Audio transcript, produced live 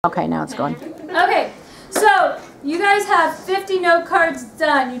Okay, now it's going. Okay, so you guys have 50 note cards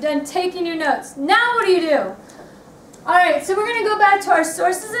done. You're done taking your notes. Now what do? Alright, so we're going to go back to our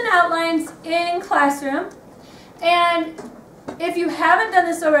sources and outlines in Classroom. And if you haven't done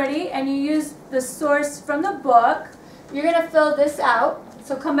this already and you use the source from the book, you're going to fill this out.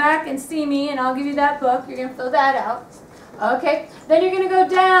 So come back and see me and I'll give you that book. You're going to fill that out. Okay, then you're going to go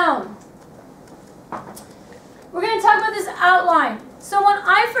down. We're going to talk about this outline. So when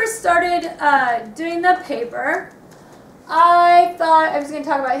I first started doing the paper, I thought I was going to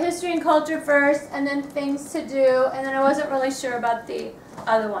talk about history and culture first, and then things to do, and then I wasn't really sure about the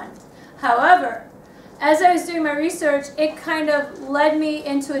other one. However, as I was doing my research, it kind of led me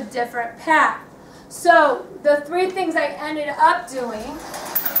into a different path. So the three things I ended up doing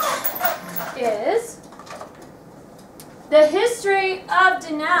is the history of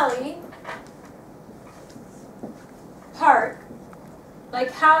Denali Park, like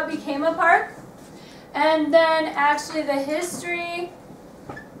how it became a park, and then actually the history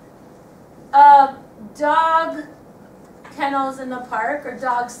of dog kennels in the park, or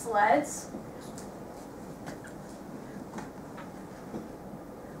dog sleds.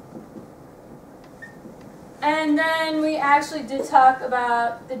 And then we actually did talk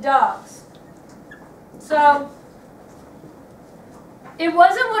about the dogs. So it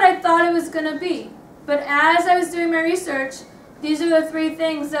wasn't what I thought it was going to be, but as I was doing my research, these are the three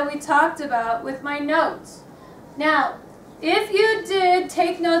things that we talked about with my notes. Now, if you did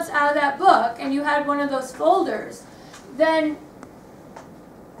take notes out of that book and you had one of those folders, then,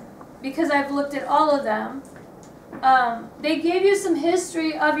 because I've looked at all of them, they gave you some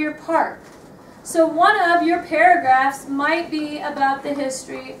history of your park. So one of your paragraphs might be about the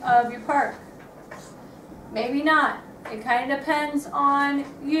history of your park. Maybe not. It kind of depends on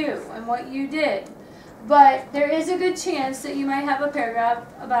you and what you did. But there is a good chance that you might have a paragraph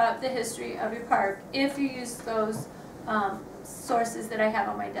about the history of your park if you use those sources that I have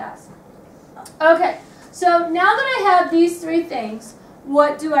on my desk. Okay, so now that I have these three things,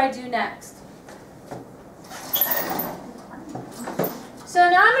 what do I do next? So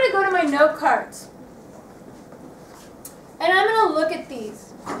now I'm going to go to my note cards. And I'm going to look at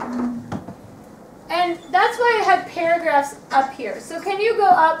these. And that's why I had paragraphs up here. So can you go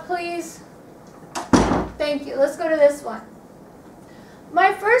up, please? Thank you. Let's go to this one.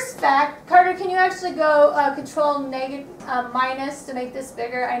 My first fact, Carter, can you actually go control minus to make this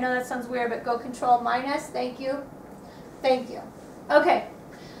bigger? I know that sounds weird, but go control minus. Thank you. Thank you. Okay.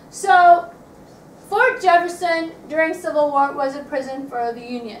 So Fort Jefferson during Civil War was a prison for the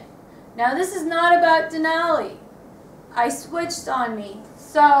Union. Now this is not about Denali. I switched on me.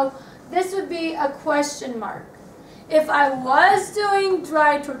 So this would be a question mark. If I was doing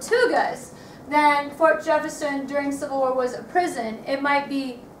Dry Tortugas, then Fort Jefferson during Civil War was a prison. It might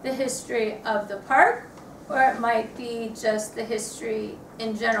be the history of the park, or it might be just the history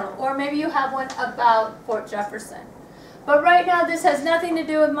in general. Or maybe you have one about Fort Jefferson. But right now this has nothing to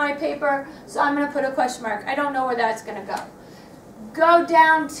do with my paper, so I'm going to put a question mark. I don't know where that's going to go. Go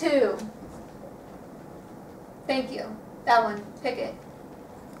down to, thank you, that one, pick it.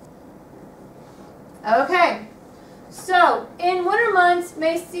 Okay. So, in winter months,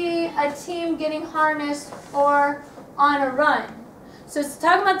 may see a team getting harnessed or on a run. So it's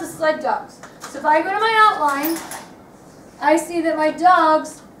talking about the sled dogs. So if I go to my outline, I see that my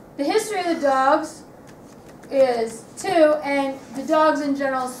dogs, the history of the dogs is 2, and the dogs in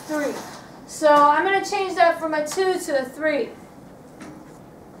general is 3. So I'm going to change that from a 2 to a 3.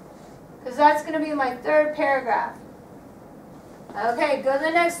 Because that's going to be my third paragraph. Okay, go to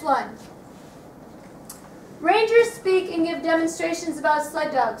the next one. Rangers speak and give demonstrations about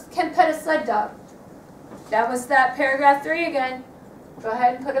sled dogs. Can pet a sled dog. That was that paragraph 3 again. Go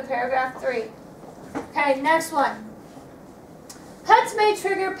ahead and put a paragraph 3. Okay, next one. Pets may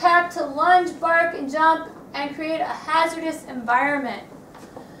trigger pack to lunge, bark, and jump and create a hazardous environment.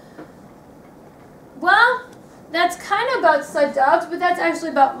 Well, that's kind of about sled dogs, but that's actually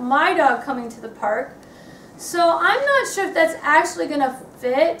about my dog coming to the park. So I'm not sure if that's actually going to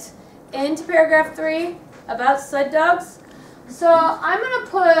fit into paragraph 3. About sled dogs. So I'm going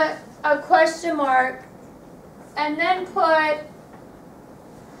to put a question mark and then put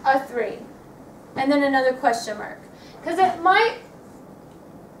a 3 and then another question mark, because it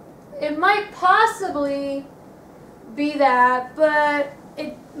might possibly be that, but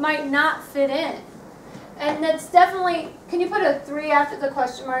it might not fit in. And that's definitely, can you put a 3 after the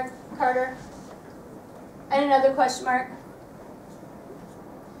question mark, Carter? And another question mark?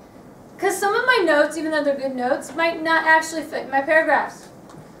 Because some of my notes, even though they're good notes, might not actually fit in my paragraphs.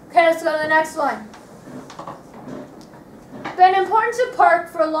 Okay, let's go to the next one. been important to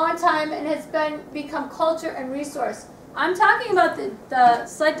Park for a long time and has become culture and resource. I'm talking about the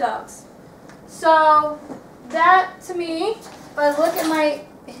sled dogs. So that, to me, if I look at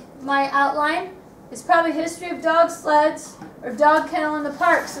my outline, is probably history of dog sleds or dog kennel in the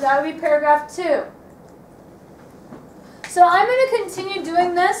park. So that would be paragraph 2. So I'm going to continue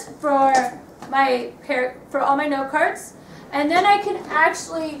doing this for all my note cards, and then I can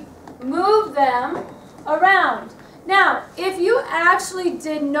actually move them around. Now, if you actually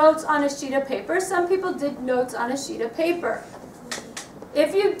did notes on a sheet of paper, some people did notes on a sheet of paper.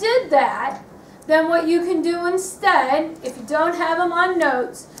 If you did that, then what you can do instead, if you don't have them on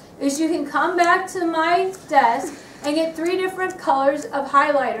notes, is you can come back to my desk and get 3 different colors of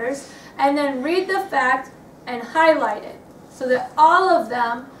highlighters and then read the fact and highlight it so that all of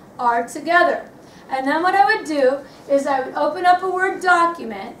them are together. And then what I would do is I would open up a Word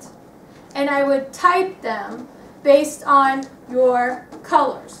document and I would type them based on your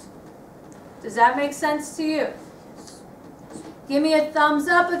colors. Does that make sense to you? Give me a thumbs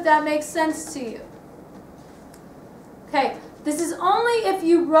up if that makes sense to you. Okay, this is only if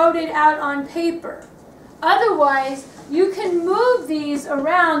you wrote it out on paper. Otherwise, you can move these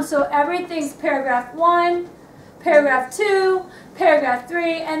around so everything's paragraph 1, paragraph 2, paragraph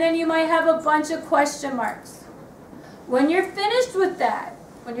 3, and then you might have a bunch of question marks. When you're finished with that,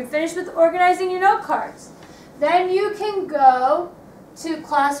 when you're finished with organizing your note cards, then you can go to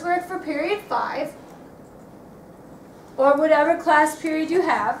classwork for period 5, or whatever class period you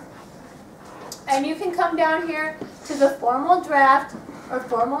have, and you can come down here to the formal draft or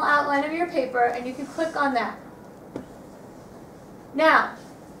formal outline of your paper, and you can click on that. Now,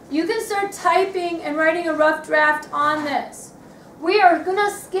 you can start typing and writing a rough draft on this. We are going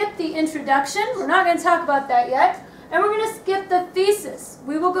to skip the introduction. We're not going to talk about that yet. And we're going to skip the thesis.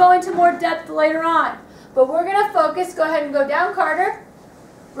 We will go into more depth later on. But we're going to focus, go ahead and go down, Carter.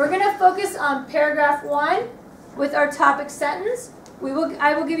 We're going to focus on paragraph 1 with our topic sentence.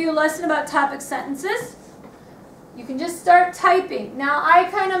 I will give you a lesson about topic sentences. You can just start typing. Now, I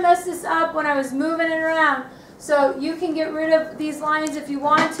kind of messed this up when I was moving it around. So you can get rid of these lines if you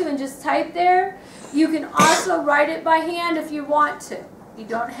want to and just type there. You can also write it by hand if you want to. You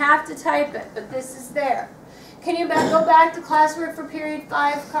don't have to type it, but this is there. Can you go back to classwork for period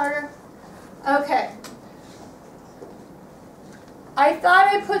 5, Carter? Okay. I thought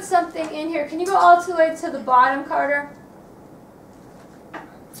I put something in here. Can you go all the way to the bottom, Carter?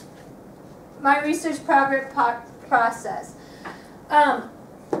 My research progress process.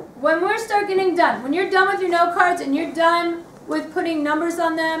 When we start getting done, when you're done with your note cards and you're done with putting numbers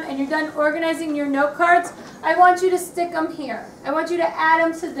on them and you're done organizing your note cards, I want you to stick them here. I want you to add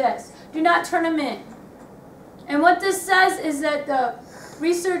them to this. Do not turn them in. And what this says is that the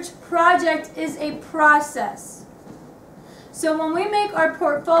research project is a process. So when we make our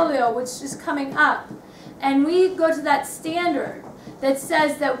portfolio, which is coming up, and we go to that standard that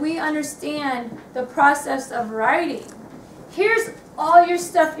says that we understand the process of writing, here's all your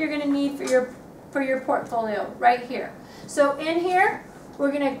stuff you're going to need for your portfolio right here. So in here,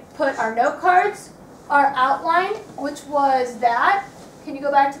 we're going to put our note cards, our outline, which was that. Can you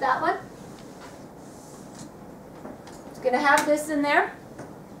go back to that one? It's going to have this in there.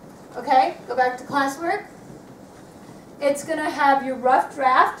 Okay, go back to classwork. It's going to have your rough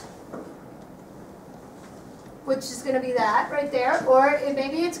draft, which is going to be that right there. Or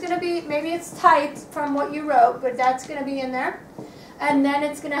maybe it's typed from what you wrote, but that's going to be in there. And then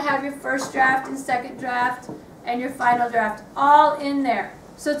it's going to have your first draft and second draft and your final draft all in there.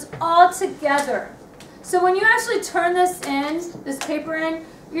 So it's all together. So when you actually turn this paper in,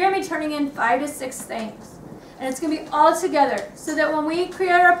 you're going to be turning in 5 to 6 things. And it's going to be all together. So that when we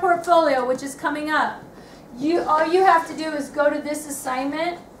create our portfolio, which is coming up, all you have to do is go to this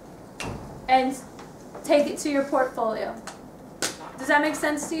assignment and take it to your portfolio. Does that make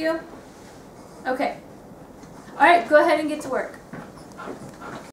sense to you? Okay. All right, go ahead and get to work.